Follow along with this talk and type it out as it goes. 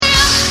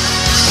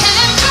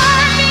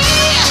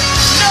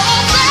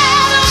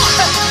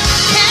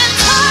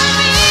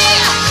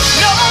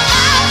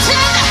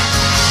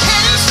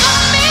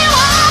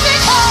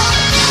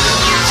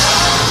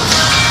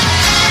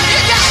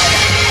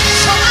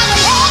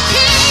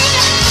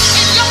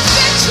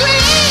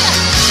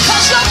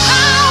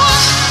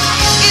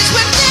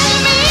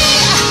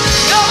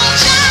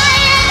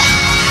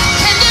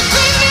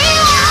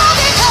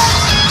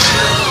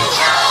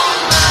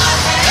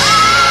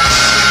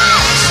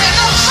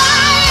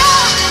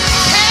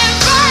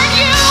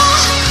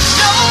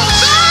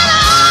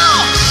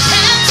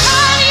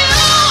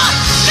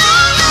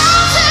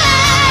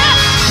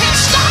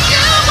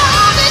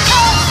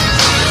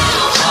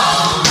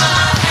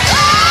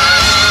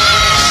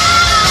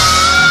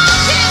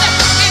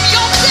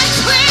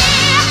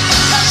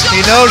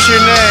knows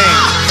your name.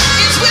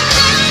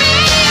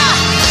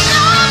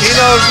 He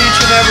knows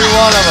each and every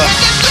one of us.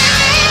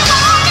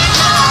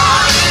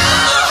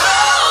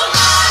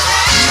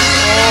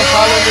 Oh,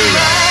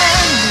 hallelujah.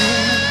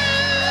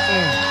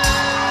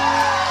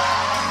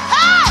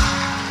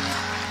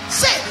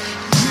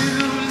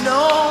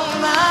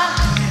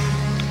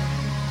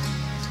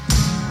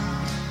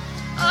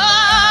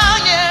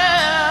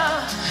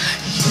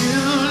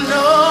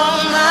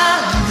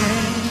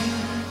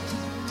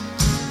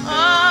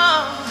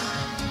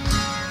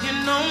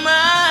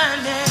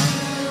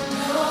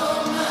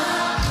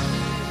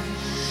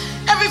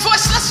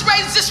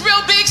 This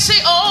real big,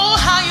 say, oh,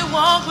 how you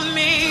walk with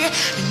me,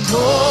 and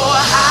oh,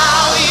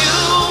 how you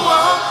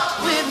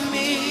walk with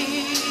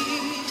me,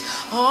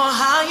 oh,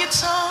 how you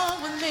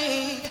talk with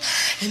me,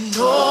 and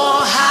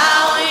oh,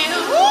 how you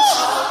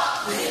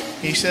talk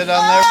with me. He said,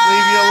 I'll never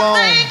leave you alone.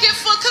 Thank you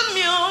for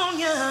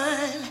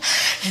communion,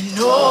 and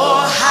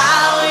oh,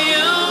 how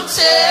you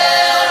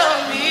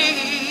tell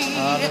me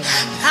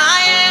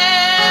I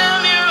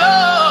am your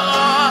own.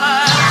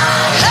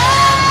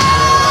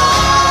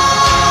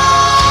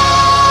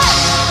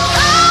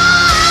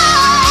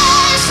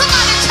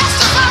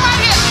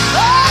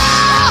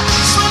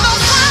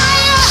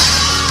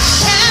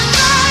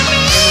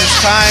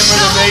 Time where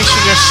the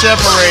nation is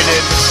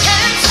separated.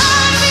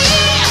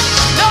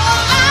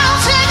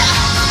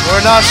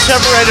 We're not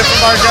separated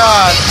from our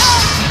God.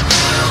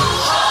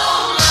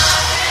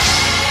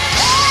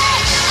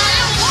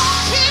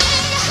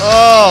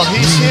 Oh,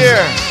 He's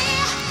here.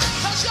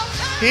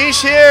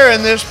 He's here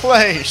in this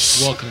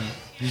place. Welcome.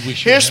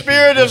 His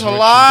Spirit is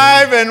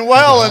alive and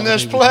well in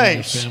this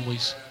place.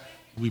 Families,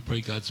 we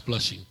pray God's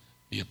blessing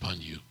be upon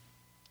you.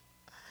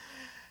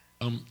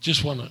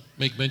 Just want to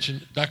make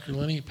mention, Dr.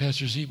 Lenny,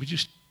 Pastor Z, would you...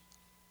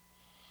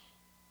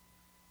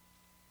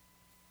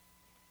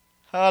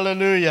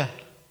 Hallelujah.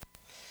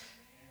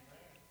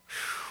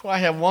 I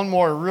have one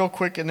more real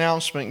quick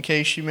announcement in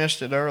case you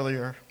missed it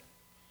earlier.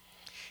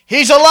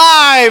 He's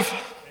alive.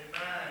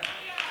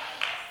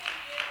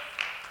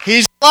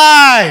 He's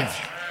alive.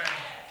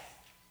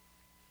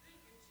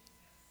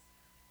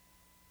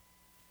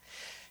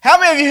 How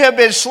many of you have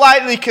been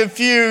slightly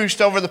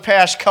confused over the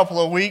past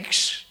couple of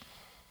weeks?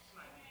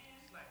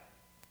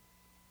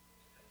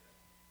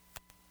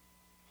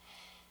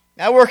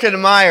 I work at a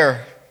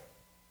Meijer,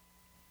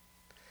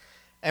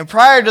 and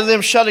prior to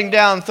them shutting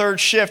down third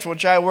shift,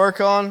 which I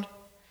work on,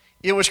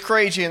 it was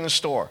crazy in the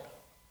store.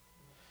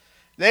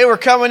 They were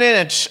coming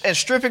in and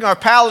stripping our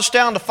pallets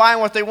down to find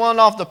what they wanted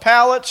off the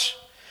pallets.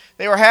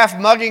 They were half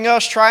mugging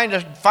us, trying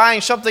to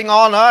find something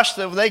on us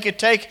that they could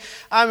take.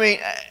 I mean,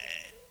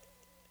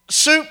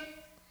 soup,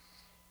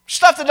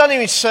 stuff that doesn't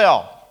even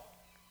sell.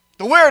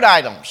 The weird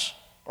items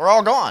are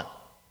all gone.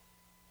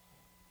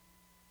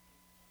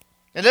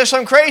 And then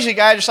some crazy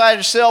guy decided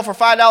to sell for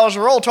 $5 a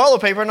roll toilet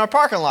paper in our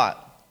parking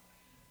lot.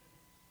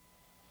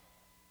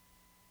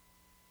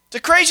 It's a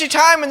crazy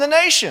time in the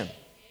nation.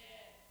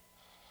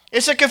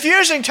 It's a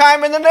confusing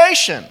time in the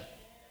nation.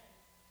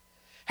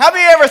 How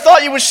many of you ever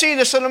thought you would see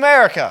this in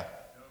America?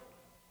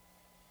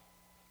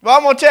 Well,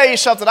 I'm going to tell you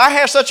something. I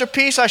have such a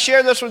peace. I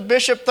shared this with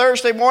Bishop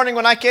Thursday morning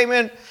when I came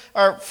in,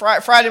 or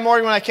Friday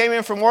morning when I came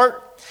in from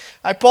work.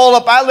 I pulled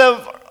up. I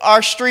live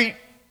our street,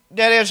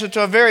 that is,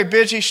 into a very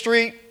busy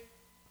street.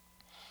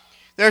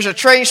 There's a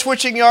train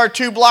switching yard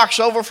 2 blocks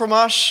over from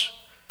us.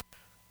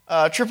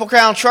 Triple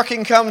Crown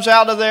Trucking comes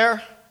out of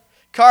there.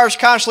 Cars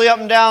constantly up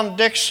and down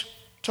Dix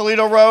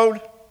Toledo Road.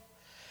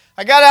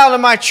 I got out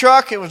of my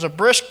truck. It was a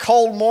brisk,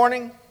 cold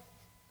morning.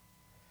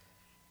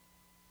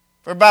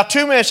 For about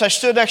 2 minutes, I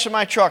stood next to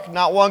my truck.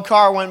 Not one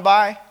car went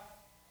by.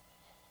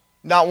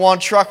 Not one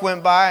truck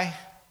went by.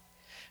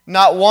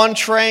 Not one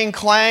train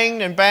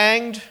clanged and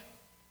banged.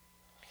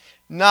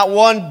 Not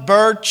one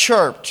bird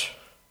chirped.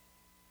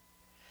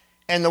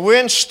 And the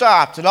wind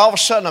stopped, and all of a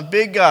sudden a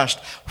big gust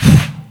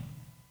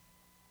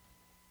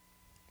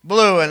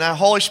blew, and the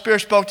Holy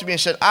Spirit spoke to me and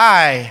said,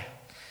 I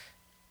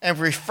am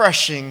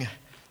refreshing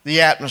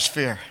the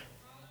atmosphere.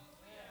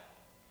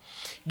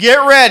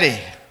 Get ready.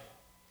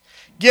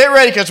 Get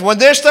ready, because when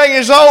this thing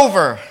is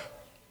over,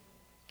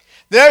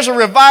 there's a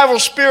revival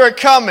spirit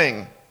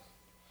coming.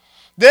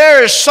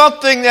 There is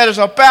something that is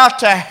about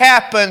to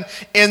happen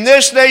in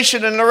this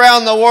nation and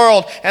around the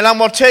world, and I'm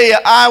going to tell you,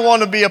 I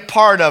want to be a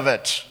part of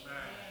it.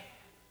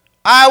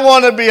 I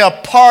want to be a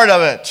part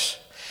of it.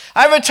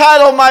 I've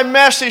entitled my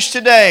message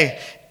today,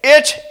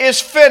 It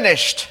is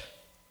Finished.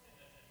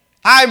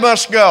 I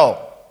must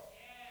go.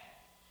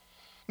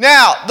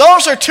 Now,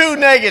 those are 2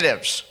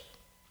 negatives.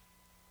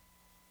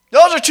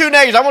 Those are 2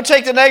 negatives. I'm going to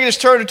take the negatives,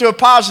 turn it into a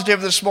positive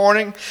this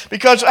morning,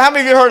 because how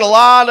many of you heard a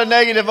lot of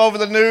negative over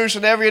the news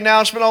and every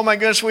announcement? Oh my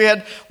goodness, we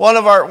had one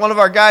of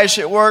our guys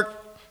at work.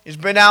 He's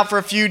been out for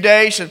a few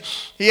days, and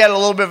he had a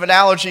little bit of an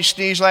allergy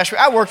sneeze last week.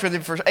 I worked with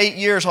him for 8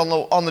 years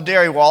on the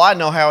dairy wall. I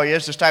know how he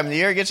is this time of the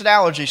year. He gets an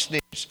allergy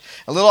sneeze,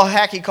 a little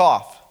hacky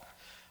cough.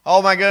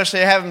 Oh my goodness,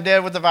 they have him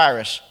dead with the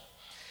virus.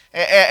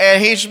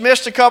 And he's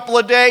missed a couple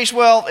of days.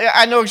 Well,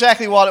 I know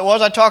exactly what it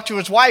was. I talked to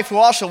his wife, who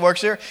also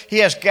works there. He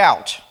has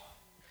gout.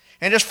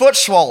 and his foot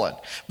swollen.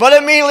 But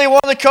immediately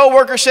one of the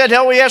co-workers said,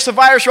 "Hell, he has the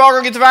virus. We're all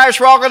going to get the virus.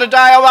 We're all going to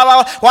die. Oh, blah,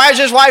 blah, blah. Why is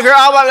his wife here?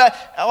 Oh, blah, blah.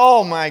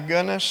 Oh, my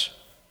goodness."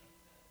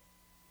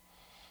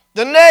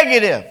 The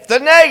negative.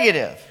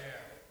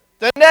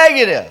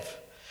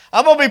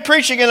 I'm going to be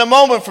preaching in a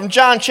moment from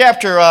John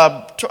chapter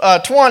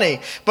 20.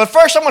 But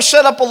first I'm going to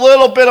set up a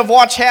little bit of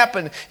what's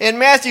happened in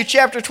Matthew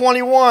chapter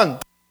 21.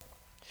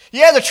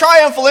 Yeah, the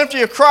triumphal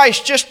entry of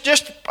Christ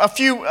just a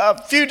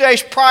few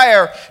days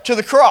prior to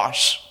the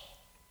cross.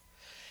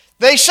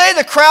 They say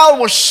the crowd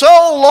was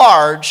so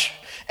large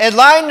and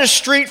lined the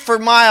street for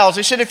miles.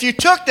 They said if you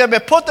took them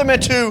and put them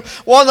into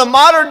one of the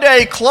modern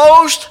day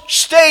closed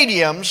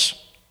stadiums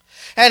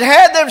and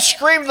had them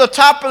scream to the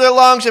top of their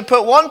lungs and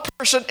put one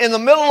person in the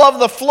middle of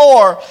the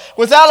floor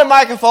without a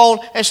microphone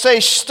and say,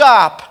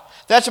 "Stop."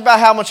 That's about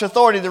how much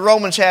authority the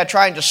Romans had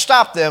trying to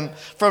stop them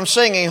from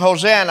singing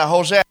Hosanna,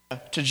 Hosanna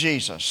to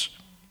Jesus.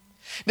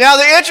 Now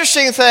the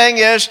interesting thing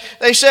is,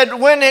 they said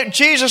when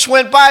Jesus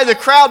went by, the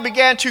crowd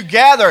began to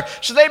gather.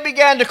 So they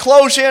began to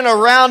close in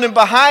around and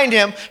behind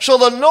him. So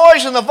the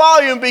noise and the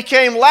volume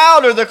became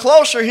louder the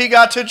closer he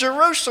got to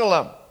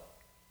Jerusalem.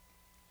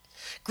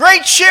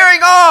 Great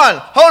cheering on!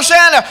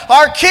 Hosanna!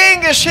 Our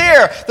King is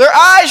here! Their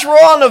eyes were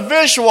on a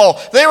visual.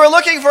 They were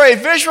looking for a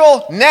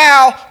visual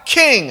now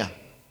King.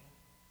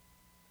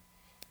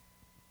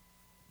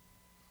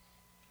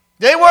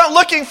 They weren't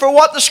looking for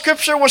what the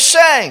Scripture was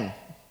saying.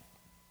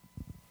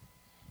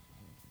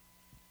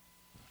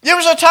 It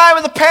was a time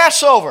of the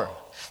Passover,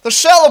 the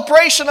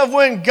celebration of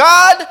when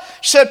God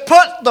said,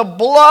 "Put the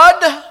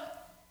blood,"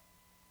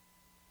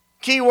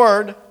 key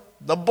word,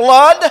 the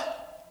blood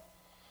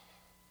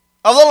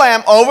of the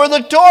Lamb over the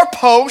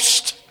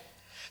doorpost,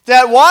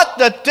 that what?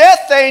 The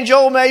death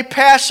angel may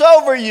pass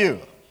over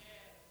you.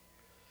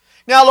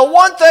 Now the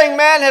one thing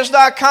man has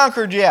not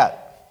conquered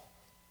yet,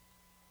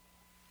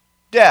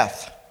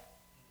 death.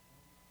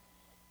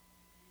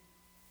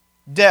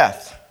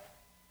 Death.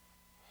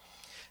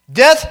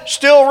 Death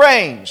still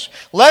reigns.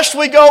 Lest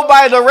we go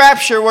by the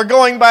rapture, we're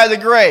going by the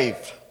grave.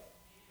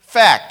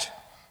 Fact.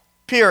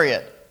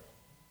 Period.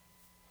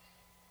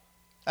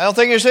 I don't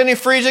think there's any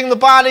freezing the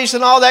bodies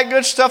and all that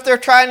good stuff they're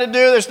trying to do.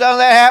 There's none of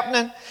that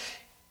happening.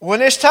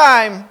 When it's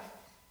time,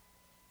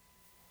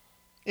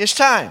 it's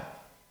time.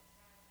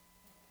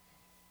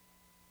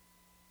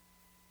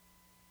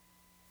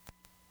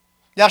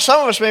 Now,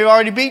 some of us may have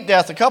already beat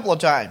death a couple of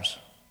times.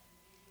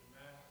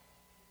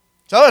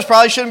 Some of us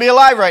probably shouldn't be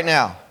alive right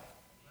now.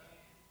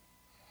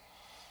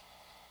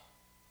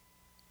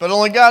 But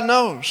only God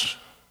knows.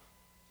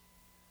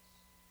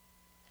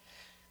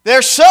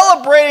 They're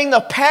celebrating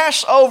the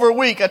Passover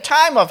week, a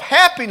time of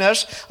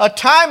happiness, a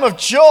time of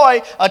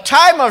joy, a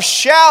time of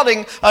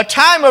shouting, a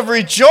time of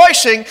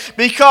rejoicing,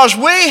 because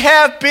we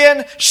have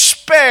been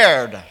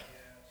spared.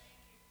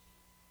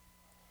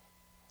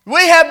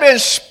 We have been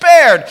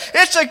spared.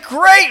 It's a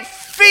great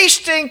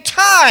feasting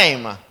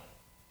time.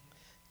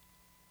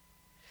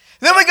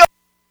 Then we go to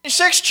the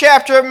 6th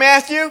chapter of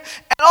Matthew,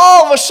 and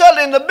all of a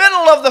sudden, in the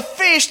middle of the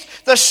feast,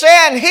 the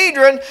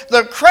Sanhedrin,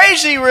 the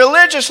crazy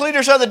religious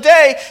leaders of the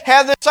day,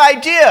 have this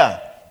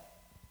idea.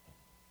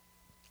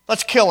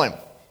 Let's kill him.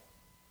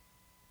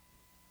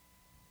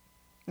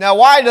 Now,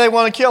 why do they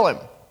want to kill him?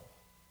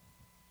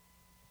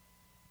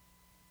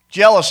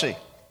 Jealousy.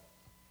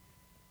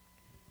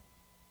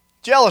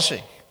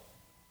 Jealousy.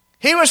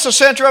 He was the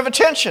center of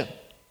attention.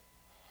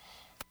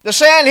 The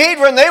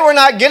Sanhedrin, they were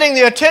not getting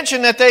the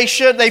attention that they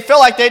feel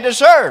like they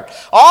deserved.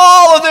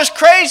 All of this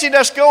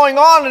craziness going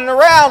on and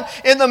around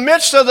in the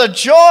midst of the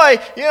joy,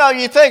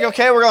 you think,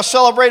 okay, we're going to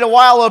celebrate a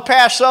while of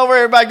Passover,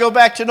 everybody go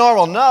back to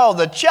normal. No,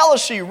 the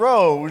jealousy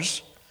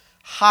rose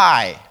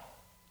high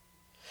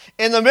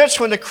in the midst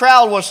when the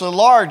crowd was the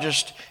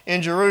largest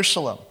in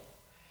Jerusalem.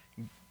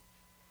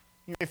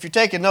 If you're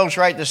taking notes,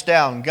 write this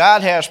down.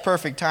 God has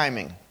perfect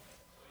timing.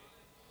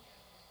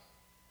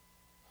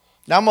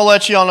 Now I'm going to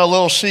let you on a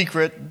little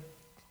secret.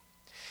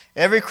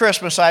 Every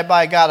Christmas I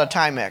buy God a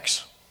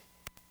Timex.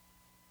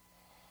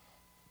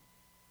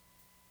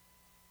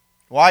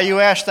 Why,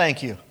 you ask?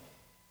 Thank you.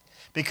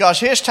 Because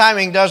His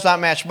timing does not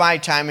match my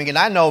timing, and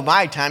I know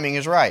my timing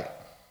is right.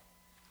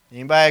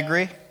 Anybody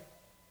agree?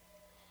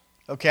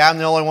 Okay, I'm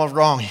the only one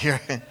wrong here.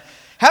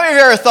 How many of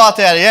you ever thought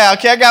that? Yeah,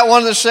 okay, I got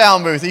one in the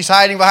sound booth. He's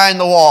hiding behind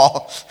the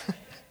wall.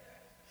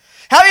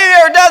 How many of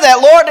you ever done that?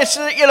 Lord,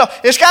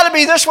 it's got to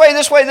be this way,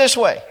 this way, this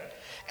way.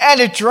 And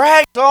it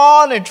drags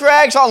on and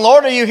drags on.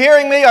 Lord, are you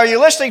hearing me? Are you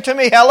listening to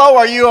me? Hello,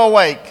 are you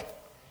awake?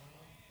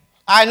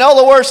 I know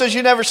the word says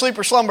you never sleep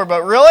or slumber,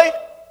 but really?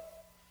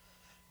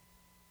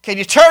 Can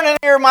you turn an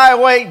ear my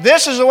way?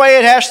 This is the way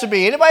it has to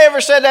be. Anybody ever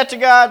said that to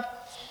God?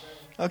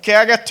 Okay,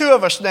 I got 2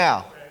 of us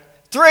now.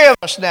 3 of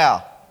us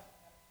now.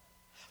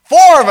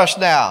 4 of us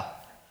now.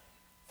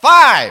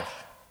 5.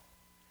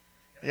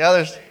 The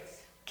others.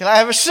 Can I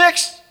have a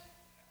 6th?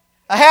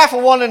 A half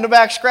of one in the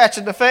back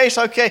scratching the face.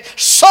 Okay,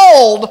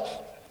 sold.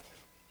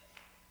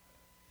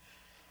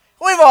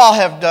 We've all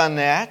have done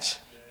that.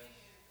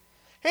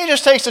 He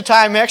just takes the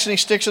Timex and he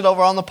sticks it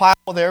over on the pile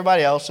with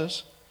everybody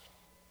else's.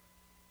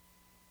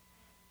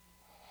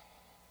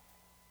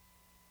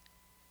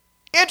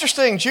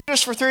 interesting.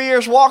 Judas for 3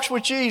 years walks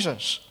with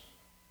Jesus.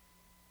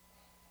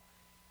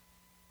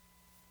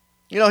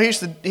 You know, he's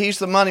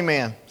the money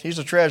man. He's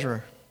the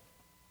treasurer.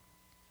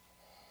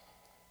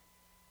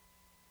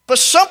 But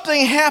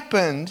something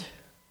happened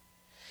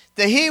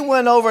that he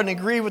went over and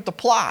agreed with the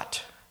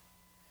plot.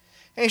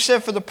 And he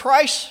said, for the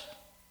price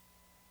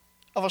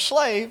of a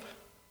slave,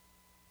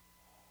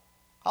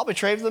 I'll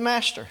betray the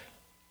master.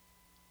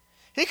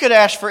 He could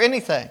ask for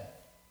anything.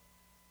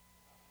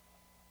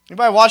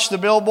 Anybody watch the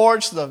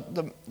billboards? I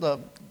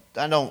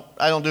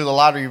don't do the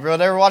lottery, but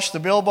ever watch the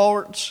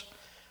billboards?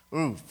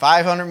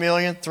 500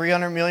 million,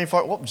 300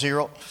 million,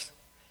 zero.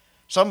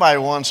 Somebody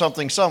won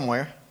something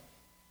somewhere.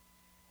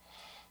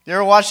 You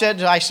ever watch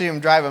that? I see him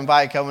driving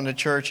by coming to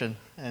church,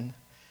 and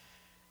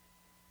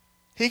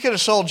he could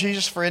have sold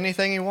Jesus for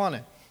anything he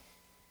wanted.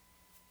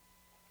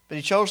 But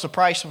he chose the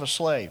price of a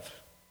slave.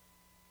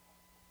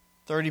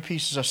 30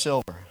 pieces of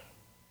silver.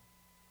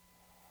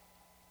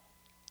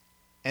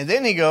 And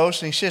then he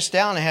goes and he sits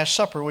down and has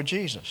supper with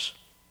Jesus.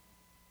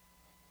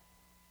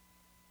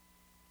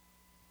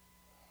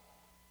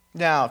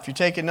 Now, if you're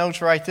taking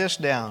notes, write this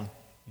down.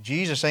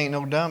 Jesus ain't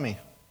no dummy.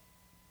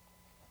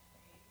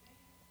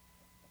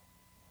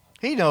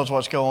 He knows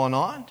what's going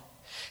on.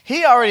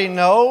 He already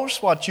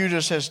knows what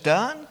Judas has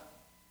done.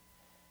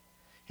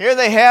 Here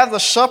they have the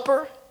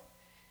supper.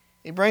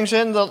 He brings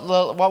in the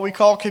what we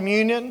call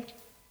communion.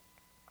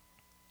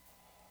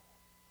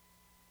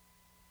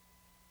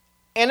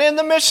 And in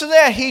the midst of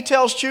that, he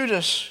tells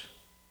Judas,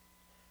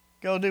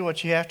 go do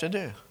what you have to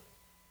do.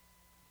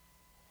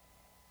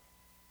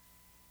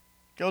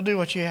 Go do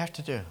what you have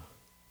to do.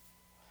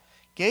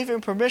 Gave him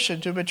permission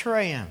to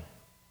betray him.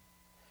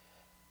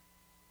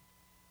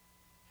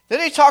 Then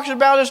he talks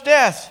about his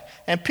death.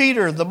 And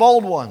Peter, the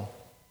bold one.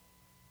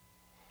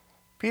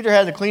 Peter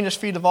had the cleanest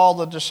feet of all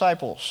the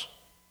disciples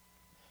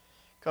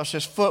because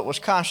his foot was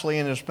constantly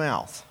in his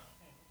mouth.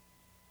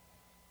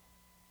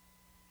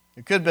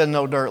 There could have been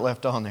no dirt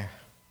left on there.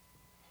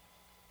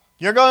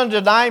 You're going to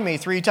deny me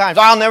 3 times.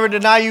 I'll never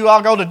deny you.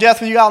 I'll go to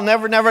death with you. I'll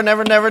never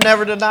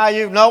deny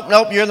you.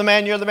 Nope. You're the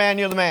man. You're the man.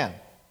 You're the man.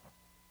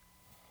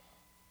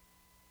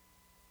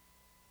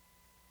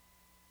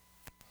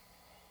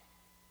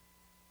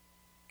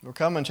 We're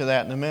coming to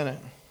that in a minute.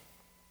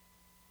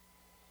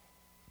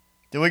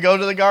 Do we go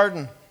to the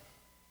garden?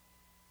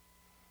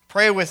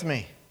 Pray with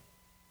me.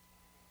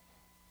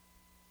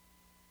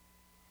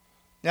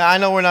 Now, I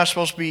know we're not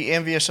supposed to be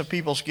envious of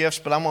people's gifts,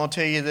 but I'm going to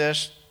tell you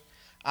this.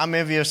 I'm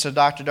envious of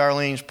Dr.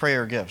 Darlene's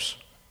prayer gifts.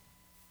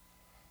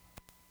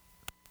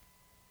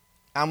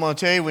 I'm going to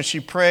tell you, when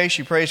she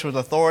prays with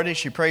authority.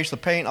 She prays the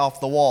paint off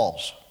the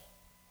walls.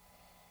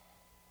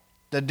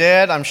 The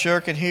dead, I'm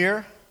sure, can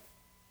hear,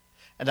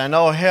 and I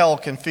know hell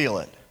can feel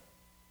it.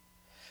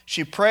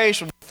 She prays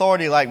with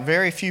authority like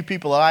very few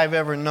people that I've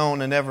ever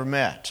known and ever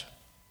met.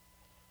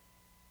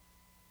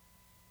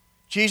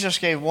 Jesus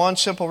gave one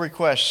simple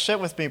request. Sit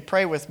with me,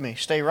 pray with me.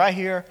 Stay right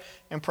here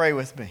and pray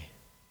with me.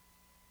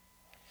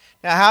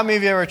 Now, how many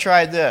of you ever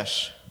tried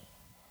this?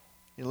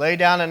 You lay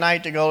down at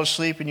night to go to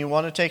sleep and you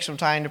want to take some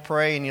time to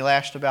pray and you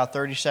last about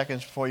 30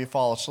 seconds before you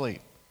fall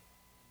asleep.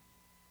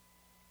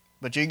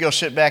 But you can go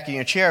sit back in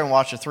your chair and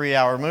watch a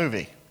 3-hour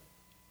movie.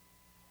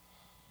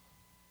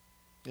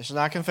 This is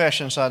not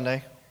Confession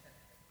Sunday.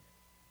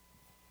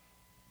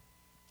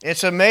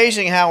 It's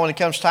amazing how when it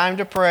comes time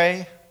to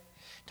pray,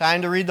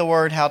 time to read the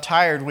Word, how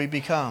tired we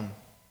become.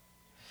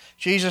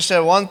 Jesus said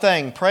one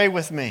thing, pray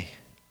with me.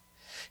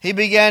 He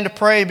began to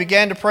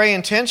pray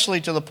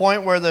intensely to the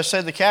point where they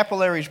said the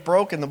capillaries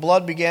broke and the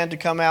blood began to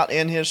come out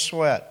in his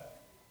sweat.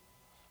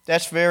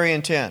 That's very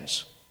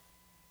intense.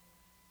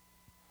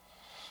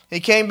 He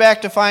came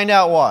back to find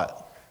out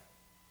what?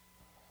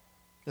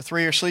 The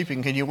 3 are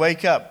sleeping. Can you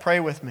wake up? Pray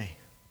with me.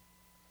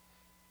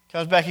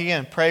 Comes back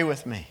again. Pray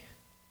with me.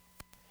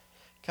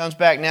 Comes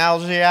back.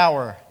 Now's the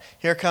hour.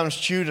 Here comes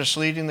Judas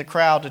leading the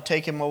crowd to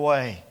take him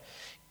away.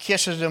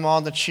 Kisses him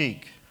on the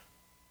cheek.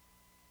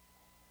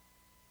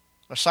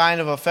 A sign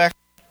of affection.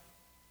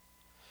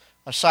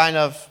 A sign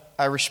of,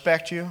 I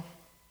respect you.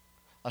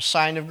 A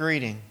sign of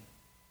greeting.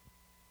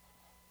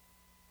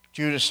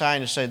 Judas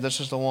signed to say, this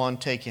is the one,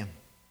 take him.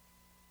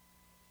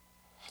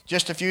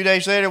 Just a few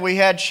days later, we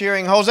had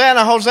cheering,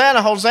 Hosanna,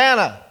 Hosanna,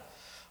 Hosanna.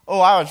 Oh,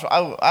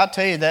 I'll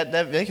tell you,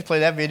 that they could play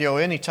that video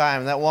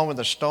anytime. That one with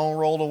the stone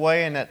rolled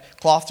away and that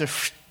cloth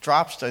just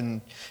drops and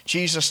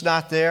Jesus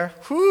not there.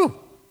 Whew.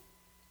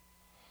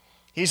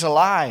 He's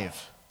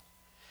alive.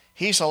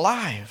 He's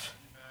alive.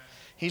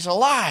 He's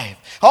alive.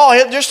 Oh,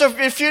 just a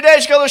few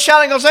days ago, they're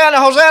shouting, Hosanna,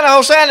 Hosanna,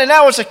 Hosanna. And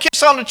now it's a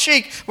kiss on the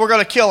cheek. We're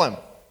going to kill him.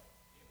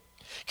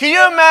 Can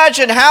you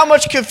imagine how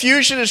much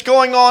confusion is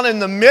going on in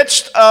the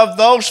midst of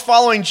those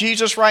following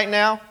Jesus right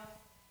now?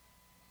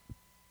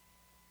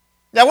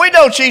 Now, we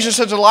know Jesus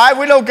is alive.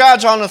 We know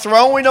God's on the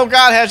throne. We know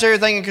God has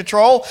everything in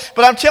control.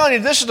 But I'm telling you,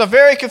 this is a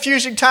very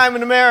confusing time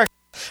in America.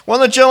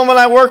 One of the gentlemen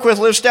I work with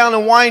lives down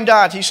in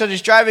Wyandotte. He said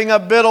he's driving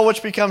up Biddle,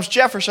 which becomes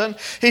Jefferson.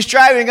 He's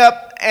driving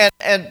up,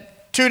 and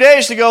 2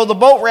 days ago, the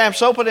boat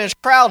ramp's open and it's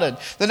crowded.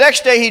 The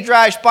next day he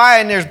drives by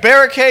and there's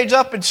barricades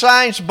up and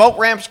signs, boat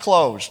ramp's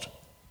closed.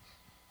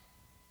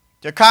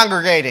 They're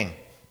congregating.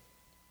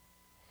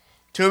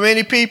 Too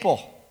many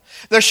people.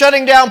 They're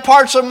shutting down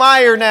parts of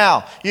Meijer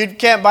now. You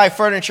can't buy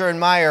furniture in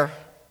Meijer.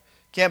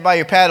 Can't buy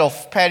your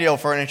patio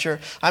furniture.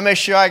 I make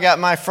sure I got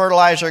my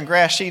fertilizer and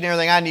grass seed and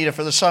everything I needed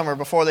for the summer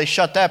before they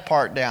shut that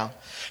part down.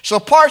 So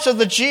parts of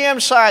the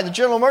GM side, the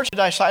general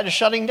merchandise side, is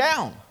shutting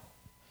down.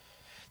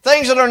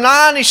 Things that are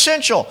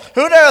non-essential.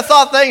 Who'd ever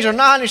thought things are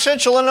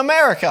non-essential in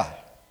America?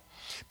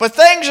 But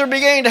things are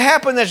beginning to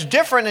happen that's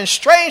different and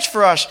strange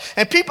for us.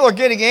 And people are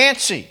getting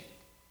antsy.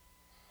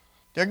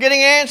 They're getting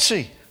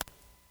antsy.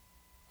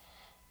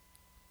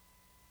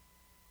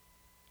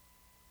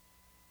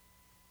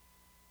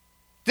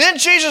 Then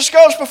Jesus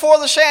goes before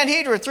the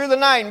Sanhedrin through the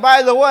night. And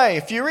by the way,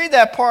 if you read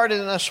that part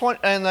in the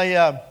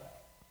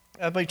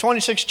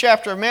 26th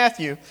chapter of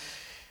Matthew,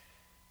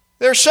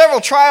 there are several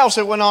trials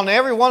that went on.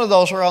 Every one of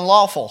those were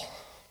unlawful.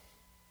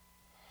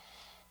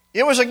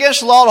 It was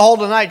against the law to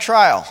hold a night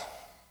trial.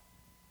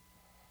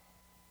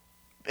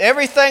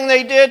 Everything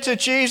they did to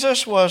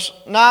Jesus was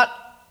not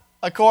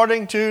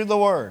according to the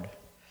Word,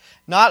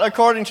 not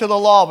according to the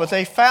law, but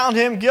they found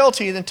him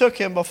guilty and took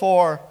him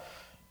before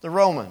the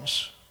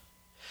Romans.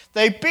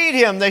 They beat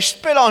him, they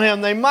spit on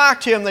him, they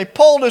mocked him, they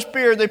pulled his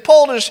beard, they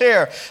pulled his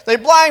hair, they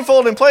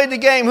blindfolded him, played the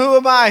game, who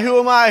am I, who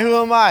am I, who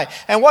am I?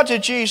 And what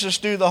did Jesus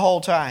do the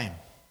whole time?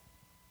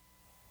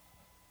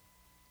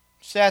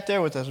 Sat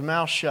there with his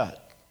mouth shut.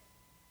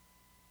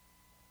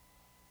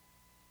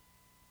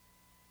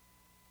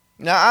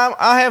 Now,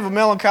 I have a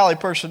melancholy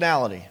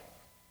personality.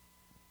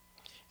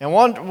 And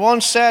one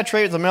sad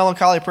trait of the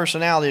melancholy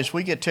personality is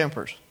we get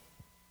tempers.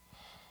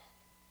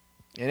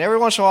 And every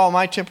once in a while,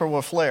 my temper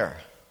will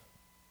flare.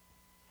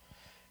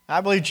 I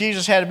believe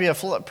Jesus had to be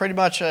pretty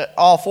much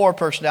all four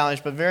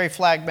personalities, but very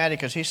phlegmatic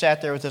because he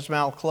sat there with his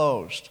mouth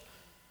closed.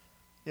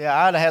 Yeah,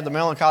 I'd have had the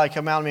melancholy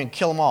come out of me and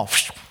kill them all.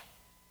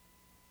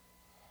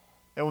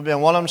 There would have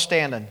been one of them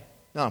standing.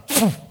 No,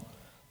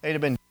 they'd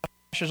have been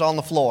ashes on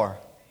the floor.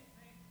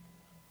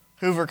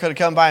 Hoover could have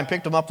come by and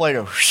picked them up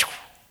later.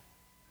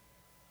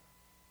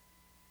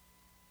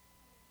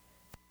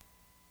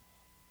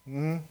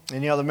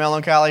 Any other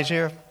melancholies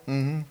here?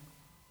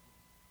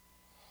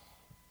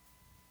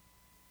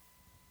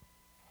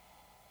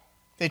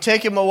 They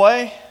take him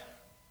away.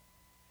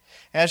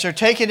 As they're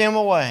taking him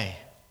away,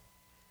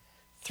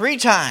 3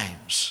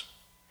 times,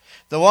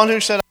 the one who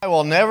said, I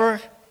will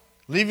never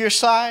leave your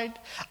side,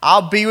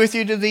 I'll be with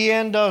you to the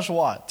end, does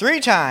what?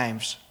 3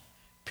 times,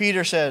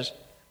 Peter says,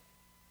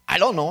 I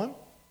don't know him.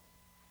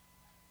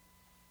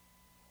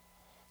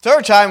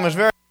 3rd time was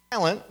very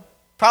violent,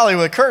 probably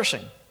with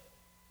cursing.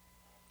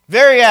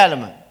 Very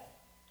adamant,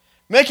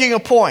 making a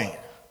point.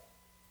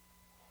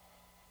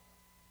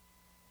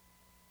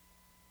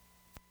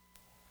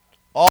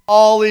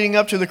 All leading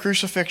up to the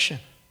crucifixion.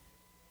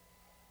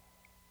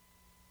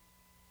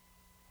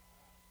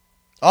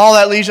 All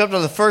that leads up to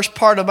the first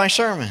part of my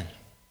sermon.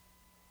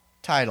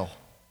 Title.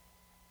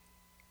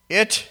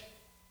 It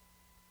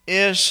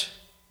is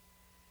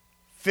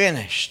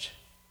finished.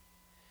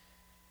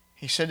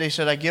 He said,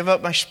 I give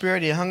up my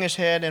spirit. He hung his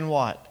head and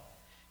what?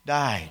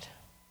 Died.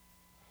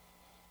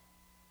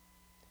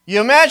 You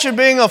imagine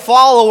being a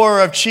follower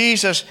of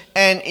Jesus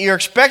and you're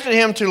expecting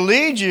him to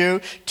lead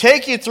you,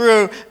 take you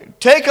through,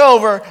 take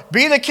over,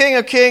 be the King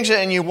of Kings,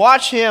 and you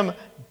watch him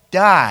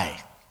die.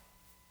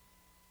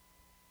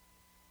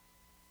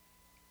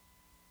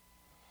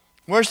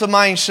 Where's the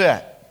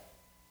mindset?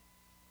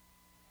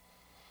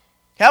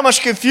 How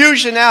much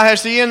confusion now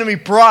has the enemy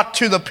brought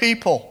to the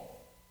people?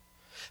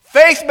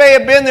 Faith may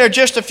have been there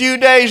just a few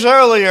days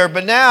earlier,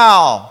 but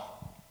now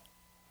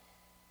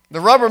the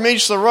rubber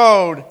meets the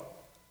road.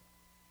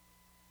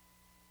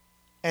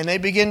 And they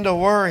begin to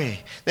worry.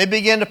 They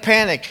begin to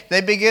panic.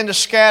 They begin to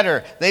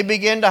scatter. They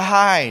begin to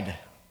hide.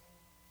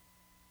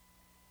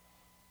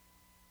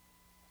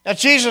 Now,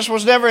 Jesus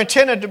was never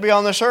intended to be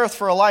on this earth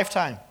for a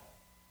lifetime.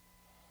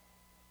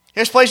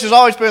 His place has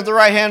always been at the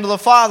right hand of the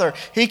Father.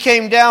 He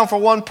came down for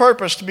one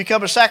purpose, to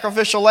become a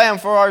sacrificial lamb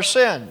for our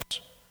sins.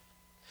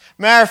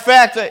 Matter of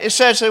fact, it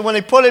says that when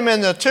they put him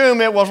in the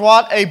tomb, it was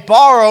what? A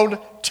borrowed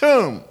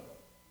tomb.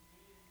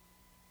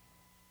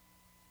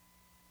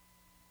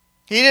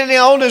 He didn't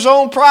own his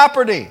own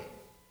property.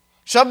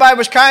 Somebody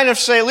was kind enough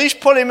to say, at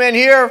least put him in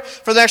here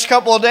for the next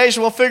couple of days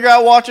and we'll figure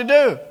out what to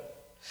do.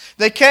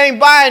 They came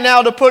by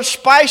now to put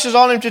spices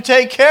on him to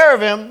take care of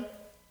him.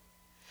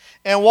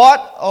 And what?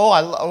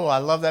 I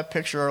love that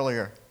picture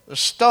earlier. The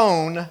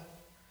stone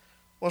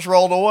was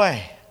rolled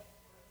away.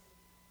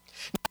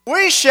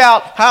 We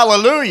shout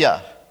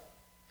hallelujah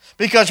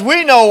because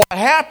we know what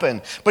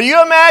happened. But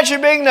you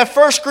imagine being the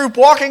first group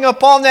walking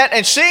upon that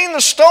and seeing the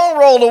stone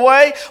rolled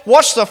away.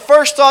 What's the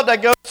first thought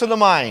that goes to the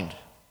mind?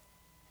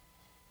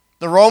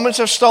 The Romans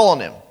have stolen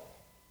him.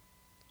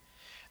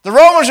 The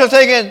Romans are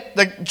thinking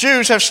the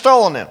Jews have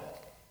stolen him.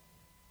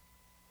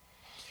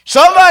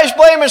 Somebody's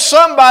blaming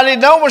somebody.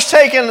 No one's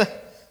taking.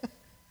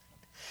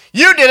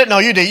 You did it. No,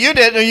 you did. You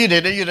did it. No, you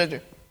did it. You did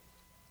it.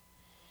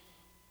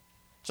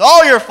 It's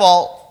all your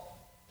fault.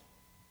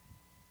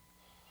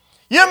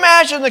 You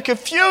imagine the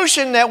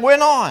confusion that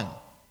went on.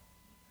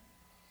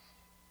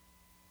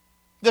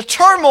 The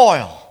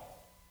turmoil.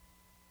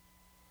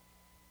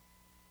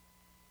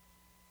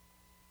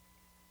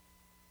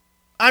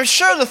 I'm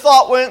sure the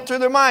thought went through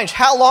their minds.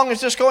 How long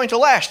is this going to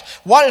last?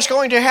 What is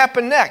going to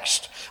happen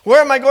next? Where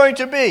am I going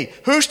to be?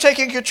 Who's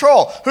taking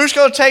control? Who's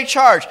going to take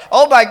charge?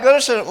 Oh my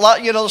goodness,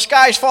 the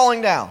sky's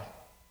falling down.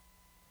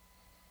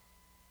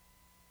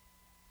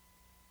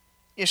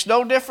 It's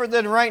no different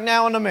than right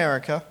now in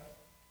America.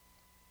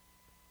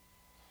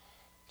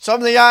 Some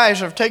of the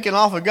eyes have taken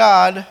off of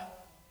God,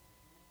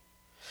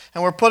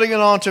 and we're putting it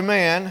on to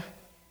man.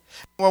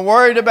 We're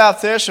worried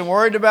about this and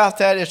worried about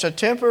that. It's a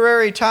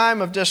temporary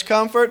time of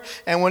discomfort,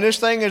 and when this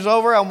thing is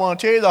over, I'm going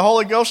to tell you the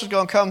Holy Ghost is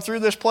going to come through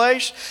this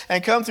place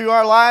and come through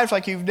our lives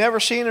like you've never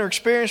seen or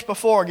experienced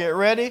before. Get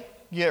ready,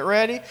 get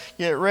ready,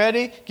 get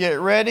ready, get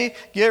ready,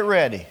 get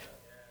ready.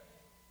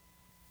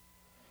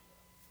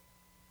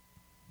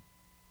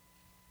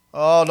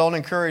 Oh, don't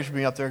encourage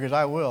me up there because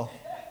I will.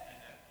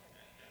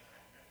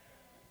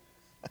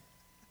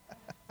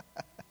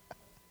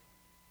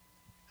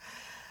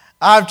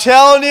 I'm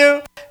telling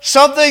you,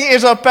 something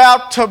is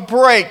about to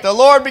break. The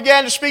Lord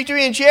began to speak to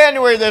me in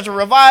January. There's a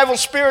revival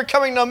spirit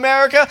coming to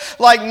America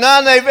like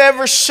none they've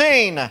ever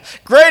seen.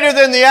 Greater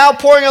than the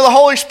outpouring of the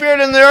Holy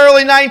Spirit in the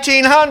early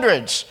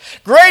 1900s.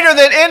 Greater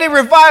than any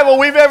revival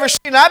we've ever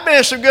seen. I've been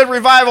in some good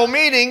revival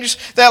meetings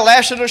that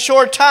lasted a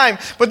short time.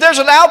 But there's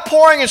an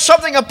outpouring and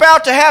something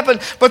about to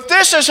happen. But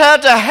this has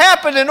had to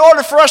happen in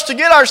order for us to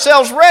get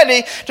ourselves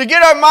ready, to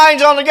get our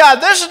minds on God.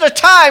 This is the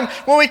time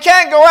when we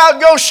can't go out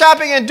and go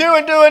shopping and do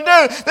and do and do.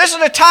 This is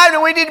the time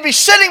that we need to be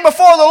sitting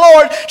before the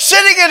Lord,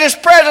 sitting in His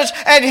presence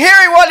and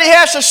hearing what He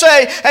has to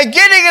say and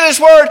getting in His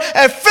Word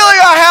and filling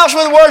our house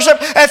with worship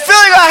and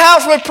filling our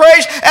house with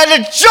praise and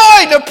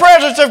enjoying the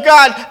presence of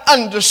God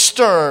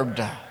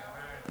undisturbed.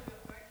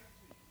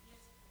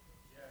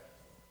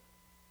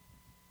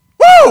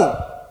 Woo!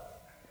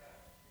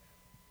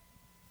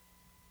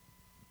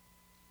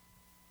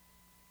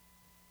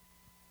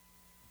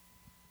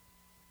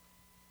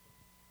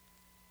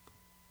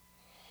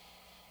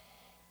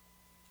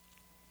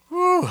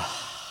 Whew.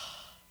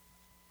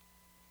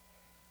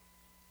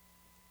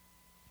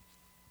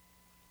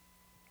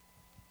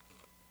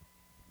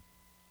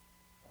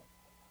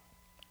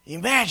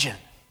 Imagine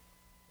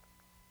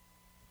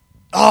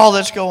all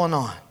that's going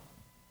on.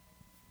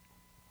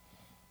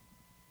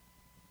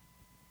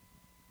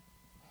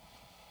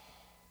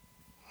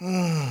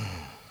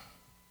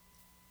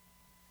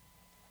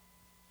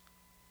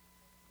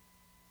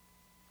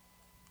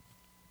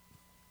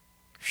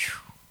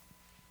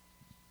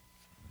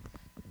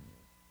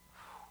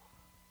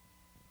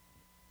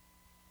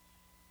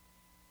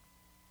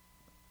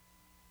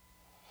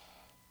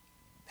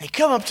 They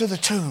come up to the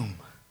tomb.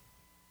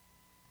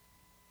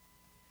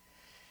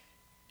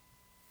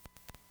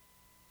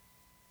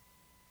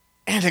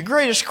 And the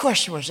greatest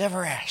question was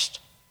ever asked.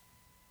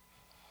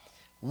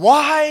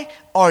 Why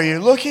are you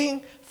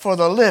looking for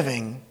the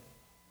living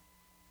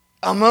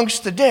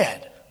amongst the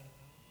dead?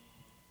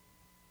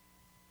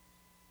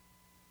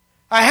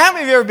 How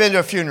many of you ever been to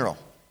a funeral?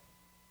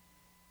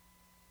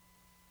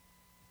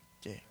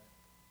 Okay.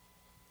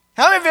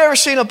 How many of you ever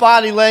seen a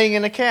body laying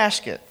in a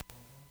casket?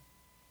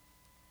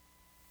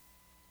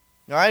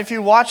 All right, if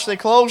you watch, they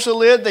close the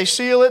lid, they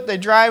seal it, they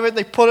drive it,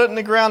 they put it in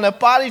the ground. The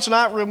body's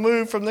not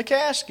removed from the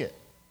casket.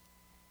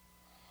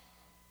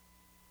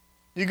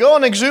 You go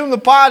and exhume the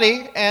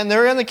body, and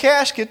they're in the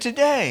casket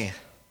today.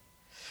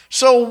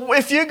 So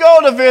if you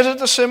go to visit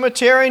the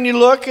cemetery and you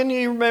look and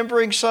you're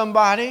remembering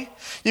somebody,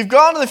 you've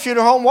gone to the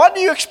funeral home, what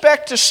do you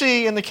expect to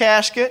see in the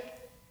casket?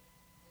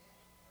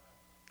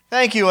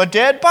 Thank you, a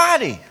dead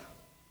body.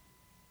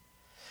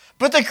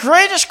 But the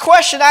greatest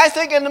question, I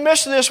think, in the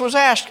midst of this was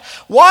asked,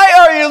 why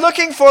are you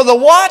looking for the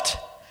what?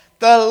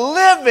 The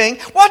living.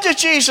 What did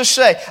Jesus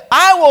say?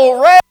 I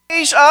will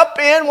raise up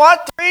in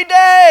what? 3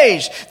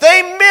 days.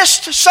 They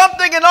missed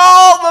something in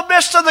all the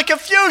midst of the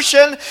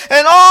confusion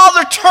and all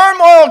the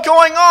turmoil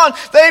going on.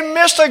 They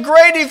missed a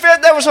great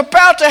event that was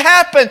about to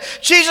happen.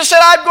 Jesus said,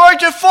 I'm going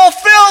to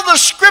fulfill the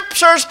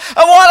scriptures of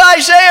what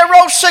Isaiah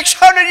wrote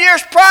 600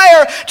 years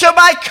prior to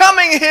my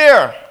coming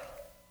here.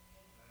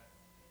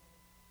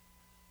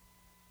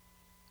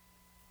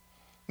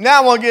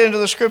 Now we'll get into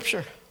the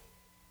scripture.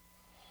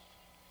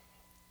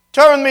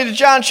 Turn with me to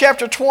John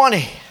chapter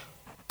 20.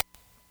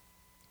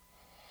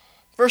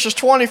 Verses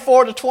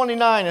 24 to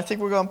 29. I think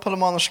we're going to put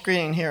them on the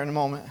screen here in a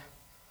moment.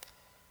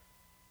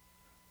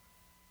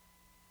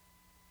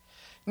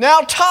 Now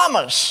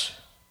Thomas,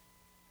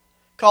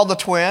 called the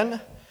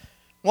twin,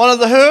 one of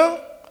the who?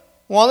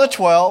 One of the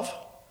 12,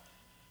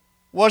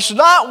 was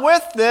not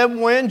with them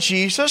when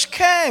Jesus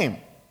came.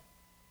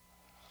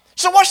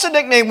 So what's the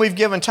nickname we've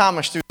given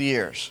Thomas through the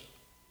years?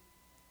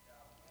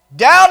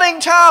 Doubting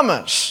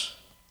Thomas.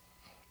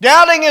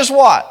 Doubting is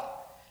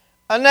what?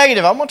 A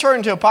negative. I'm going to turn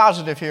into a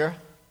positive here.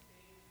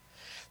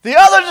 The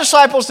other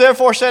disciples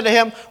therefore said to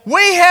him,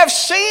 we have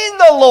seen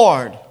the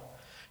Lord.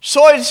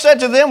 So he said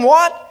to them,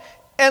 what?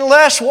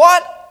 unless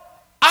what?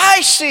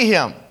 I see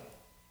him.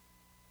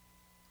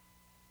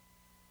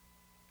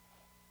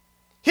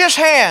 His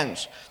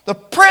hands, the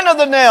print of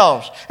the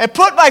nails, and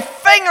put my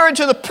finger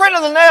into the print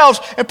of the nails,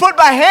 and put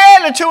my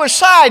hand into his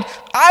side,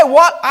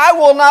 I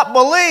will not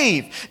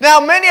believe. Now,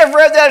 many have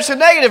read that as a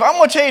negative. I'm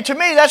going to tell you, to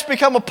me, that's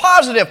become a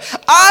positive.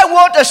 I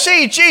want to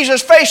see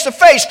Jesus face to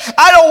face.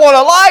 I don't want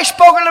a lie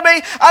spoken to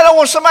me. I don't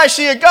want somebody to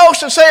see a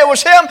ghost and say it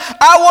was him.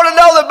 I want to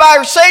know that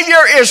my Savior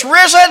is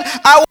risen.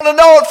 I want to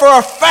know it for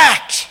a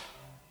fact.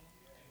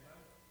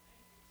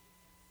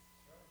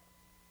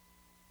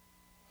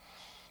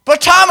 But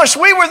Thomas,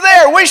 we were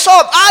there. We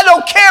saw him. I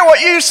don't care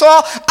what you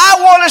saw. I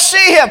want to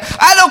see him.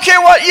 I don't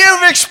care what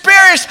you've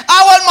experienced.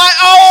 I want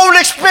my own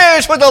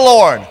experience with the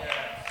Lord.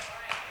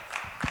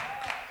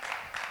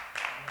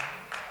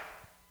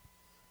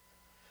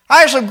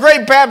 I have some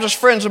great Baptist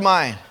friends of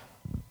mine.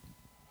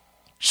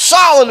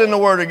 Solid in the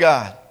Word of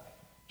God.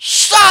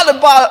 Solid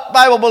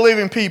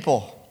Bible-believing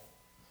people.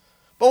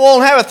 But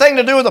won't have a thing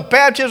to do with the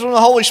baptism of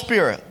the Holy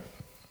Spirit.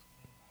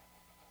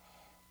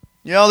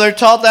 You know, they're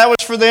taught that was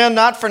for then,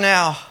 not for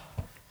now.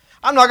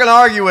 I'm not going to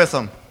argue with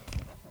them.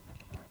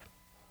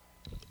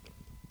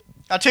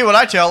 I'll tell you what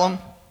I tell them.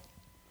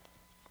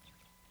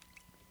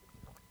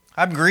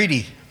 I'm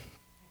greedy.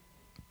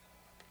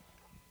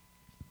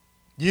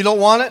 You don't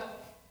want it?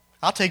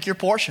 I'll take your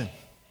portion.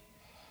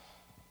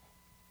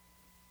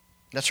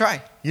 That's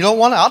right. You don't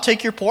want it? I'll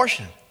take your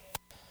portion.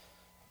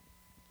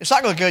 It's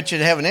not going to get you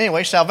to heaven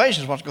anyway.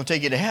 Salvation is what's going to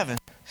take you to heaven.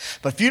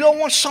 But if you don't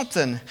want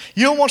something,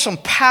 you don't want some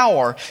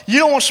power, you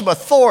don't want some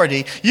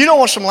authority, you don't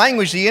want some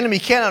language the enemy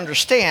can't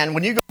understand,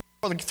 when you go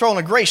for the throne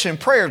of grace in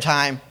prayer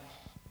time,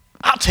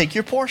 I'll take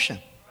your portion.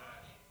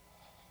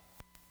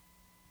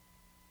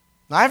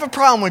 Now, I have a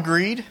problem with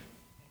greed.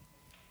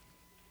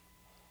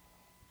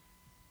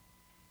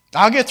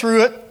 I'll get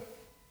through it.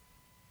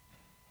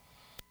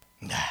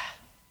 Nah.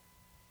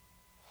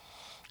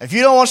 If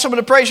you don't want some of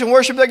the praise and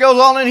worship that goes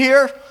on in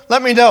here,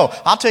 let me know.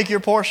 I'll take your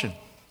portion.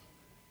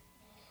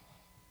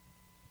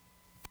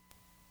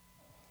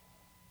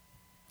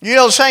 You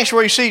know, the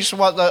sanctuary seats,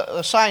 what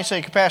the signs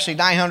say, capacity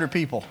 900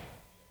 people.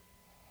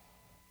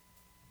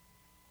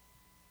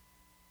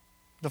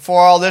 Before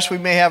all this, we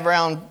may have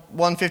around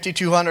 150,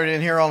 200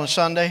 in here on a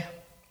Sunday.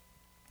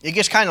 It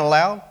gets kind of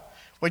loud.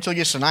 Wait till it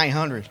gets to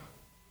 900.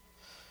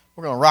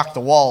 We're going to rock the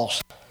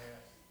walls.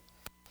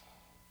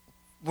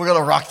 We're going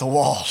to rock the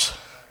walls.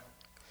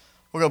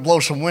 We're going to blow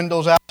some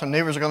windows out. Some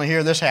neighbors are going to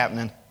hear this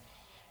happening.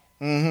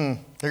 They're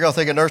going to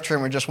think an earth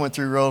tremor just went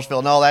through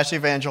Roseville. No, that's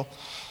Evangel.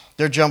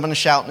 They're jumping and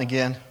shouting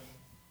again.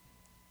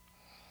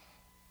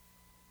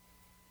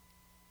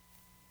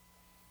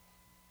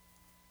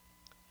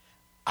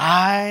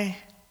 I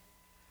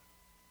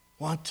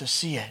want to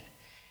see it.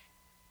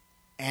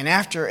 And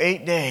after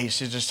 8 days,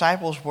 his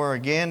disciples were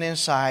again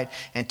inside,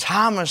 and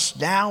Thomas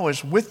now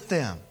is with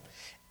them.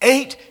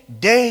 8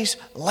 days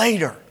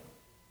later,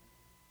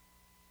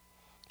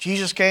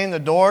 Jesus came, the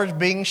doors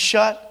being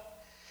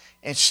shut,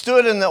 and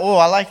stood in the,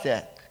 I like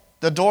that.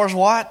 The doors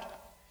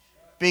what?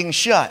 Being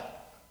shut.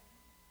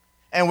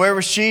 And where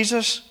was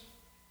Jesus?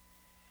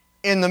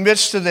 In the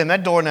midst of them.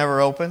 That door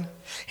never opened.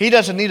 He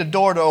doesn't need a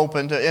door to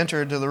open to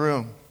enter into the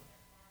room.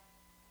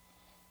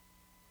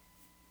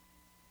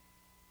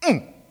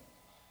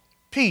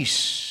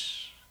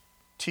 Peace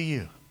to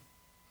you.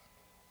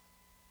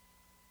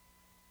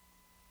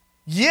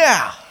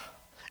 Yeah.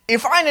 You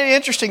find it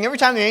interesting, every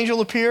time the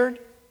angel appeared,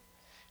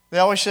 they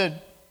always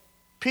said,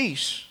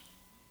 peace,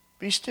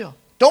 be still.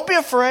 Don't be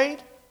afraid.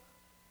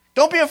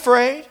 Don't be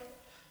afraid.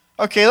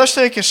 Okay, let's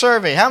take a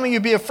survey. How many of you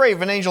be afraid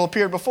if an angel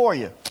appeared before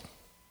you?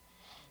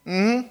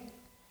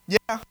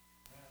 Yeah.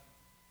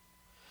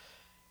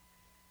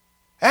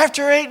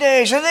 After 8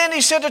 days, and then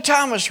he said to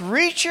Thomas,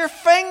 reach your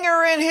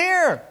finger in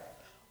here.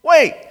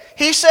 Wait,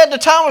 he said to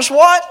Thomas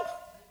what?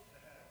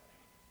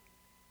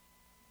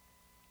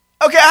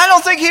 Okay, I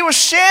don't think he was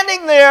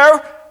standing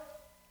there.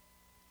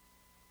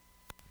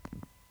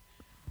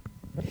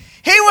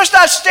 He was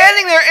not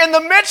standing there in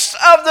the midst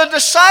of the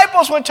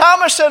disciples when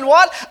Thomas said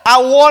what?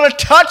 I want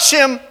to touch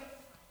him.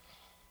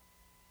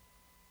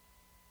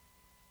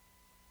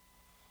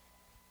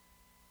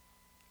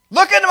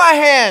 Look into my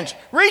hands.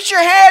 Reach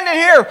your hand in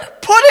here.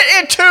 Put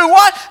it into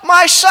what?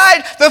 My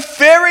side. The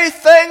very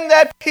thing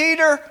that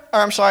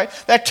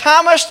that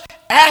Thomas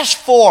asked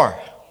for.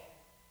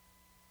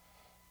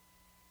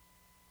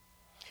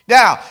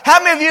 Now,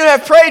 how many of you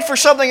have prayed for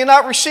something and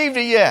not received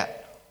it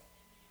yet?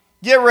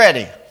 Get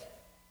ready.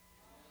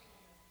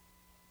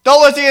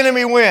 Don't let the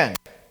enemy win.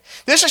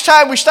 This is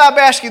time we stop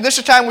asking. This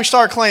is time we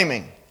start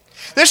claiming.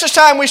 This is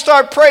time we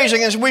start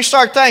praising and we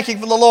start thanking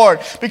for the Lord,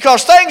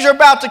 because things are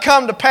about to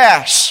come to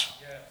pass.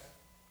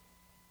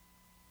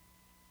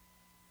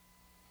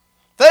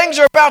 Things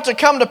are about to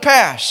come to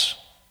pass.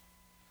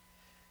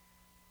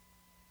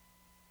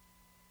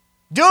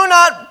 Do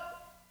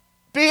not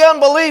be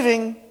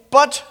unbelieving,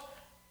 but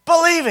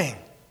believing.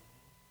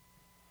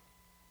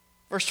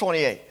 Verse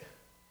 28.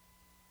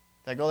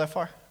 Did I go that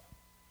far?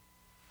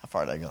 How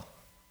far did I go?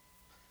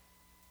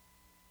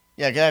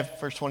 Yeah, go ahead,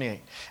 verse 28.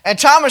 And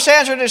Thomas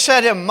answered and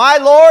said to him, my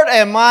Lord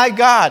and my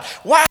God.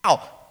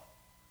 Wow.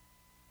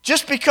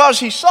 Just because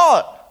he saw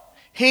it,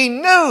 he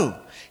knew.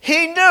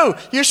 He knew.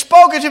 You've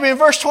spoken to me in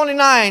verse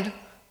 29.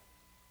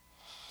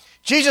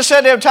 Jesus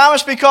said to him,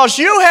 Thomas, because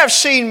you have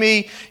seen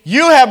me,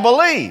 you have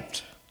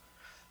believed.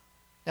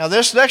 Now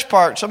this next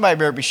part, somebody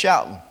better be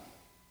shouting.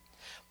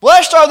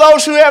 Blessed are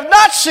those who have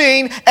not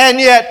seen and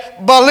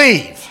yet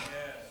believe.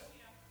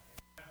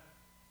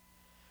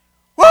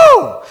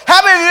 Woo!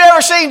 How many of you have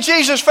ever seen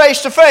Jesus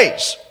face to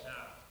face?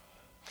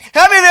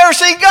 How many of you have ever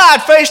seen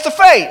God face to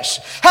face?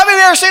 How many of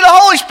you have ever seen the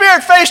Holy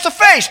Spirit face to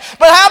face?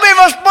 But how many of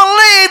us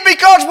believe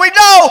because we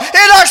know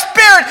in our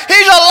spirit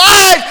He's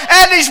alive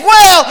and He's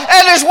well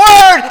and His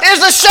Word is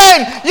the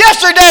same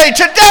yesterday,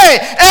 today,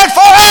 and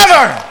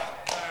forever?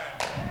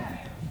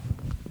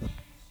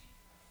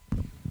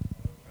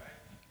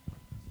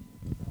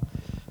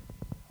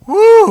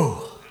 Woo!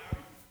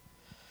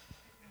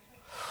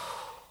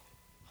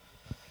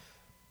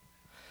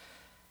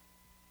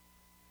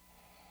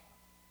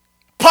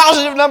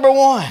 Positive number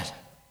one.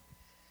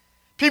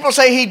 People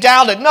say he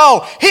doubted.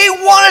 No, he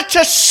wanted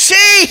to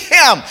see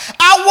him.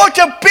 I want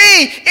to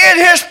be in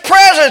his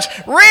presence.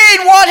 Read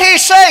what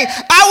he's saying.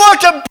 I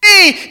want to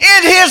be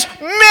in his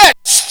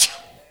midst.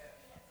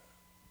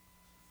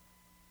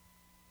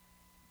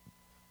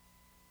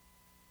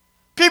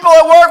 People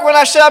at work, when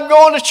I said I'm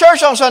going to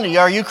church on Sunday,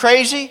 are you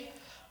crazy?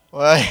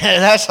 Well,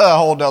 that's a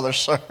whole other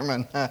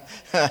sermon.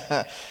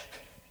 I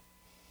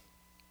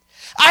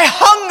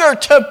hunger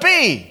to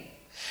be.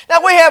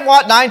 Now we have,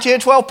 9, 10,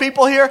 12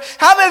 people here?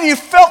 How many of you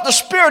felt the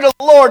Spirit of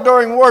the Lord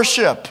during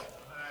worship?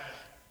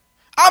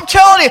 I'm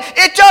telling you,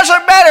 it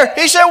doesn't matter.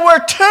 He said, where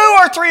 2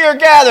 or 3 are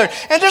gathered.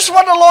 And this is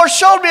what the Lord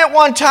showed me at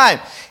one time.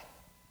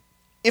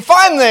 If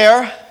I'm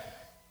there,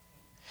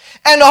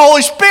 and the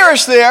Holy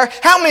Spirit's there,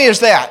 how many is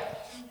that?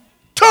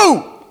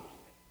 2.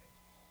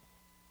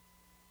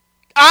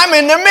 I'm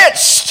in the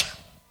midst.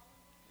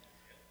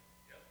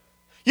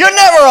 You're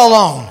never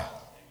alone.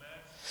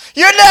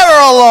 You're never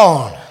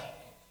alone.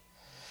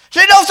 So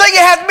you don't think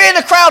you have to be in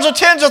the crowds of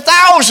tens of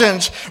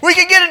thousands. We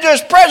can get into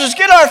His presence,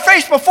 get our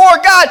face before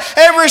God,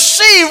 and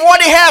receive what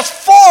He has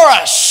for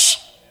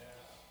us.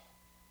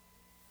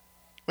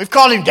 We've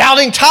called Him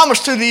Doubting Thomas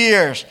through the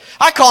years.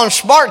 I call Him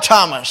Smart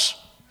Thomas.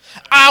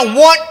 I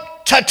want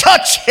to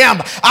touch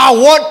Him. I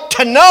want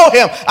to know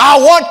Him. I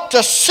want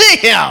to see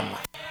Him.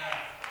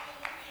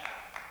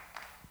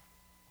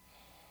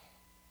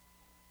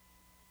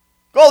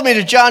 Go with me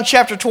to John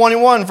chapter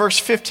 21, verse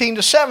 15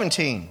 to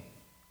 17.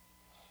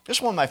 This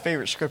is one of my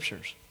favorite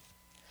scriptures.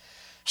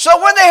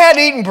 So when they had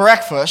eaten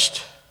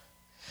breakfast,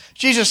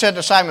 Jesus said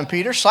to Simon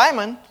Peter,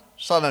 Simon,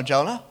 son of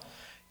Jonah,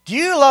 do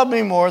you love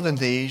me more than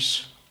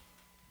these?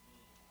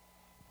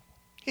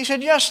 He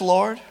said, yes,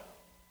 Lord.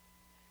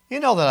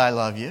 You know that I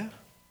love you.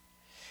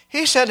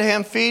 He said to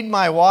him, feed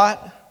my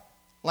what?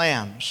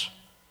 Lambs.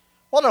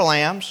 What are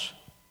lambs?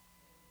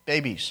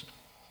 Babies.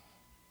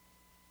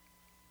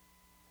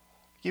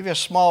 Give you a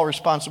small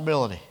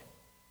responsibility.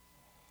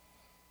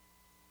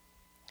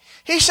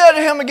 He said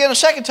to him again a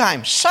second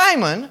time,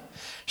 Simon,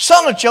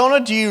 son of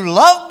Jonah, do you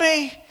love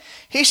me?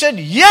 He said,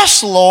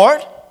 yes,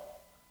 Lord.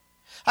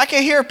 I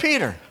can hear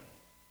Peter.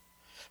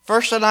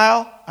 First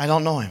denial, I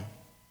don't know him.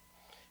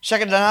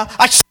 Second denial,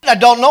 I said I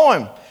don't know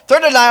him.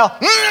 Third denial,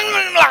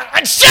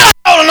 I still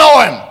don't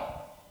know him.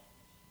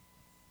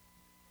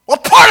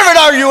 What part of it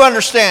are you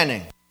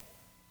understanding?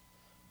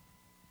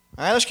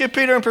 All right, let's get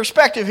Peter in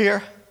perspective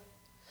here.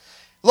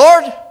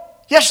 Lord,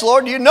 yes,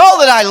 Lord, you know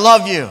that I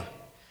love you.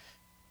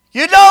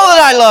 You know that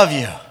I love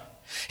you.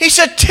 He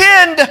said,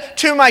 tend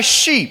to my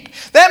sheep.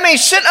 That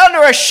means sit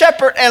under a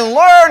shepherd and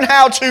learn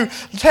how to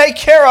take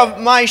care of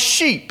my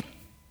sheep.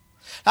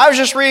 I was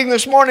just reading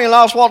this morning in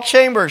Oswald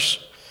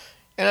Chambers,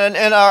 and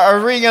I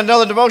was reading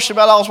another devotion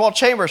about Oswald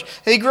Chambers.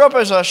 He grew up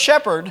as a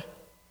shepherd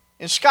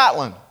in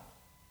Scotland.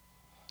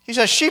 He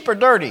says, sheep are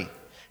dirty,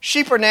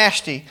 sheep are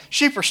nasty,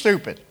 sheep are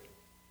stupid.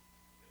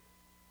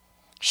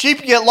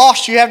 Sheep get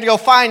lost, you have to go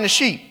find the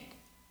sheep.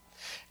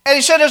 And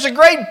he said there's a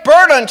great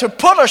burden to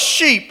put a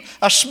sheep,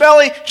 a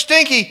smelly,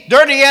 stinky,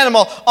 dirty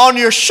animal, on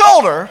your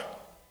shoulder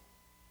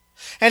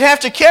and have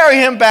to carry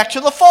him back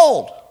to the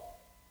fold.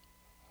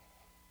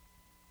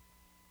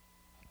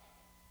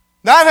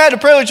 Now, I've had the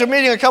privilege of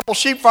meeting a couple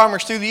sheep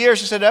farmers through the years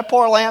who said that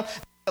poor lamb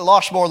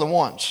lost more than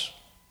once.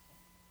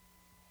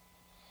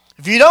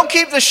 If you don't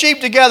keep the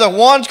sheep together,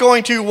 one's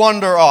going to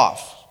wander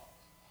off.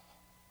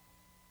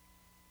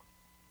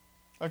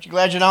 Aren't you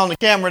glad you're not on the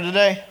camera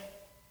today?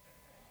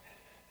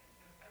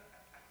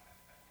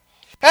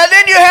 And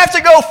then you have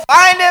to go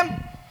find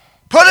him,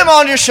 put him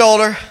on your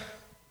shoulder.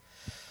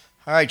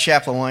 All right,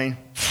 Chaplain Wayne.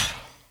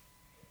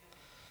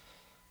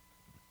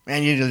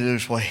 Man, you need to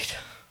lose weight.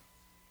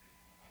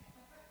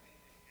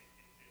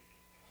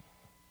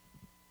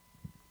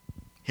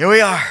 Here we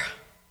are.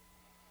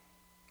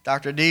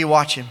 Dr. D,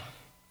 watch him.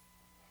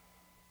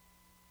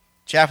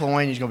 Chaplain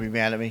Wayne, he's going to be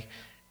mad at me.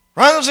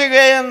 Runs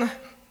again,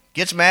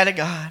 gets mad at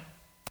God.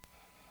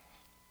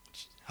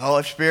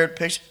 Holy Spirit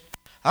picks it.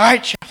 All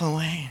right, Chaplain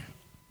Wayne.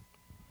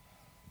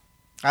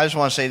 I just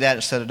want to say that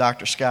instead of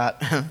Dr.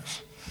 Scott.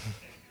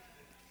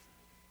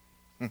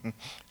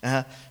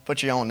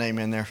 Put your own name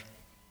in there.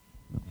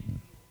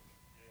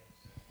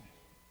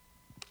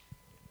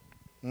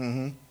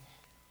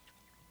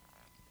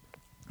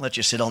 Let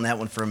you sit on that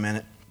one for a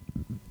minute.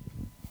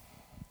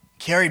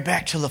 Carried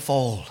back to the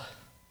fold.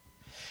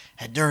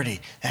 That dirty,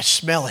 that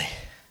smelly,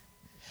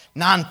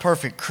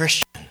 non-perfect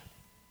Christian.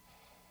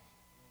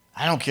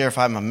 I don't care if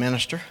I'm a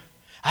minister.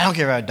 I don't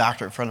care if I have a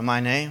doctor in front of my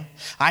name.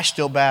 I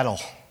still battle.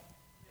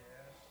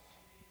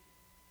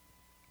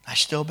 I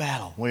still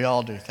battle. We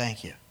all do.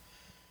 Thank you.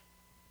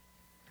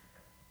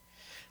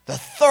 The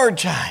third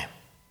time,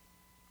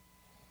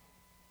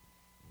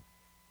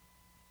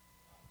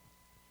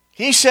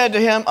 he said to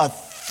him a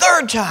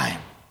third time,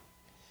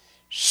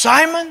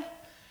 Simon,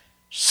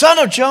 son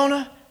of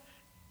Jonah,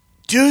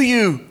 do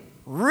you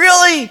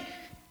really,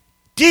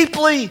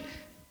 deeply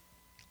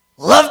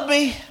love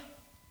me?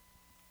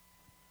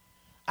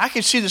 I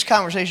could see this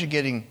conversation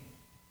getting...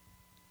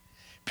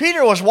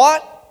 Peter was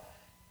what?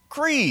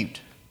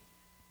 Grieved.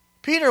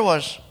 Peter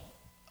was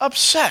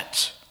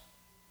upset.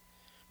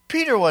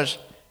 Peter was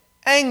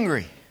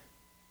angry.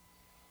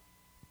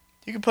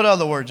 You can put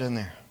other words in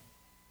there.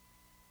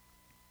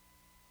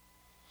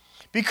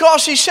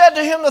 Because he said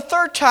to him the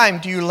third time,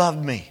 do you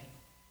love me?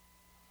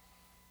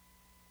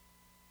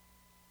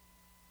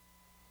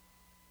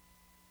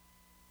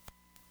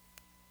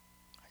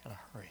 I gotta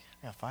hurry.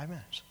 I got 5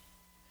 minutes.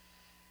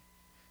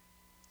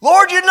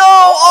 Lord, you know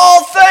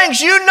all things.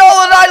 You know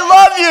that I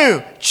love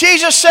you.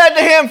 Jesus said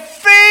to him,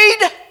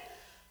 feed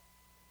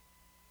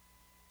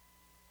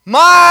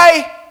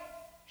my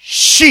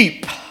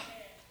sheep.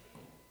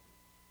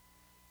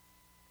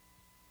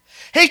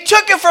 He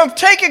took him from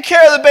taking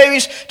care of the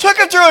babies, took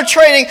him through a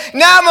training.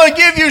 Now I'm going to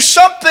give you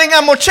something.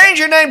 I'm going to change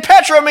your name.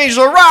 Petra means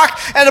the rock.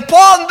 And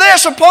upon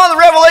this, upon the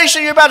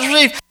revelation you're about to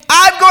receive,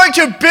 I'm going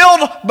to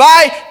build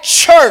my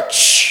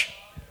church.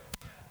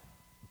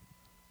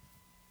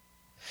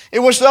 It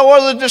was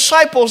one of the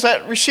disciples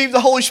that received the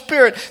Holy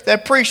Spirit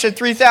that preached and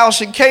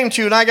 3,000 came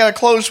to. And I got to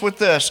close with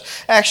this.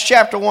 Acts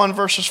chapter 1,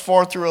 verses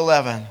 4 through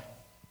 11.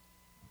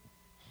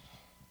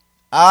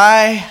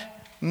 I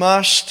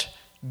must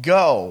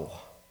go.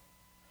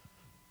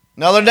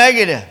 Another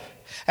negative.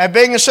 And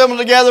being assembled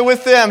together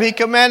with them, he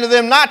commanded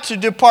them not to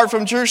depart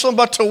from Jerusalem,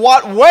 but to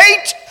what?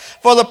 Wait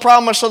for the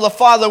promise of the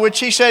Father, which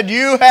he said,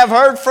 you have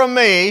heard from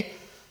me.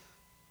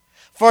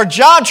 For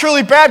John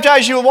truly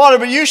baptized you with water,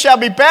 but you shall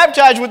be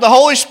baptized with the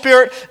Holy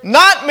Spirit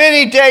not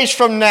many days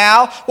from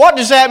now. What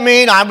does that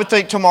mean? I would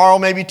think tomorrow,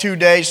 maybe 2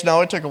 days.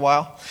 No, it took a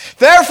while.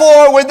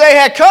 Therefore, when they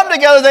had come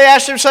together, they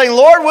asked him, saying,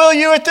 Lord, will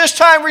you at this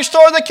time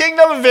restore the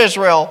kingdom of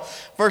Israel?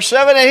 Verse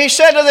 7, and he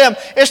said to them,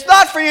 it's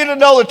not for you to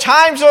know the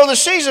times or the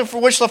season for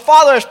which the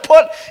Father has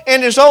put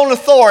in his own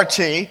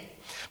authority,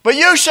 but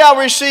you shall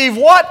receive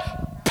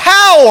what?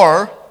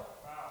 Power.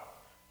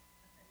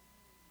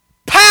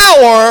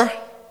 Power.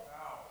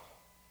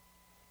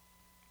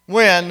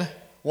 When,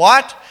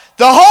 what?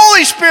 The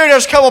Holy Spirit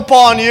has come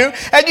upon you,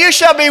 and you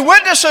shall be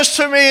witnesses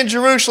to me in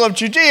Jerusalem,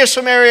 Judea,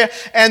 Samaria,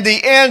 and the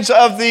ends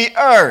of the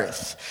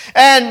earth.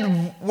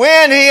 And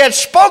when he had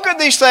spoken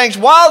these things,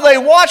 while they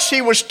watched,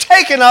 he was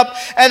taken up,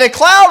 and a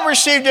cloud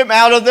received him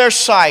out of their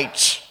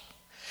sight.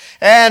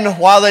 And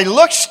while they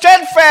looked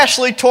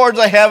steadfastly toward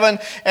the heaven,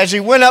 as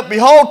he went up,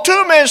 behold,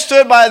 2 men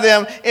stood by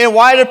them in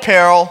white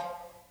apparel,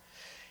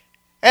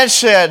 and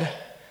said,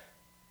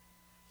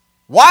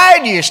 why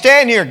do you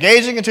stand here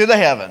gazing into the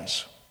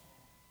heavens?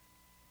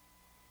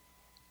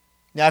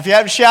 Now, if you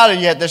haven't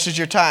shouted yet, this is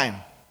your time.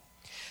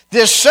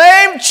 This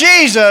same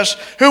Jesus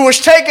who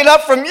was taken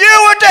up from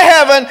you into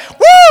heaven,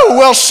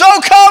 will so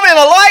come in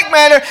a like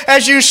manner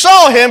as you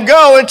saw him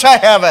go into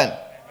heaven.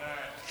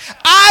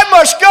 I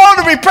must go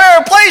to prepare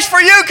a place for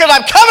you because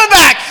I'm coming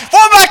back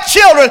for my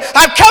children.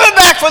 I'm coming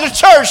back for the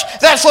church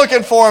that's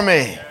looking for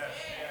me.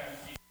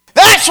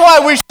 That's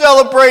why we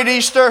celebrate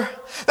Easter.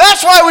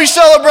 That's why we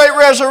celebrate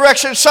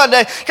Resurrection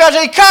Sunday, because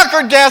he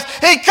conquered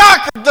death, he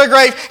conquered the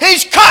grave,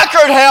 he's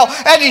conquered hell,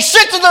 and he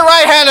sits at the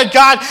right hand of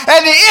God,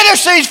 and he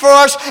intercedes for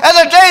us, and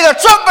the day the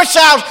trumpet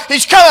sounds,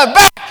 he's coming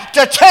back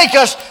to take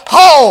us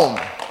home.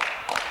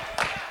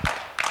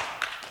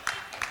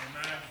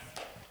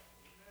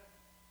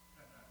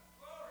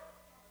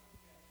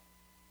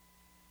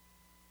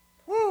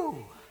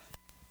 Woo.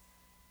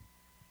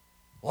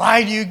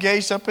 Why do you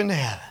gaze up into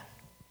heaven?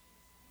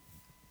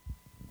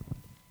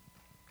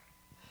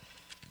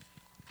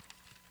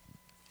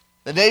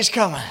 The day's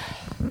coming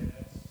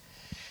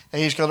that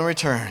he's going to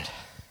return.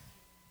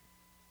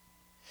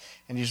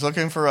 And he's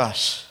looking for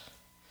us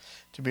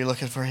to be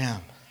looking for him.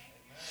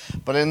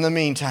 But in the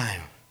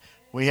meantime,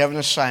 we have an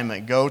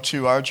assignment. Go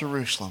to our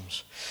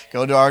Jerusalems.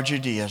 Go to our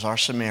Judeas, our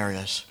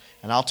Samarias.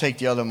 And I'll take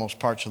the othermost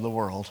parts of the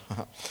world.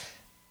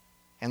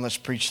 And let's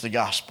preach the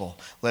gospel.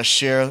 Let's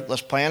share,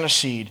 let's plant a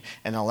seed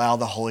and allow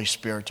the Holy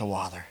Spirit to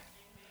water.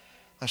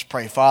 Let's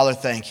pray. Father,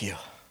 thank you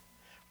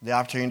for the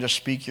opportunity to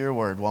speak your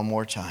word one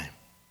more time.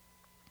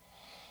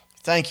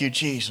 Thank you,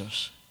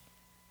 Jesus,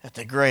 that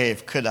the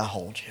grave could not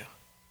hold you.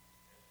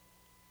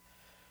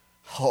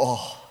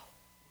 Oh,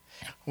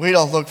 We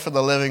don't look for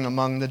the living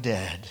among the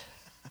dead.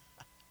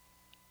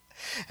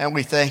 And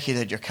we thank you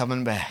that you're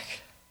coming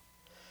back.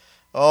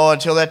 Oh,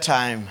 until that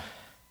time,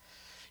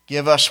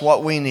 give us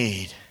what we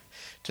need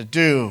to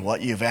do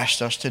what you've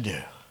asked us to do.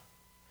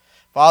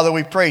 Father,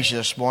 we praise you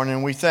this morning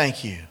and we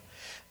thank you.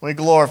 We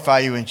glorify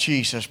you in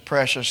Jesus'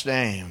 precious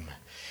name.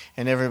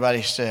 And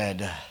everybody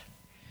said,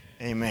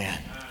 amen.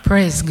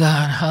 Praise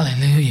God.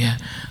 Hallelujah.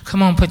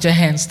 Come on, put your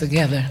hands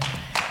together.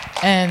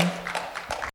 And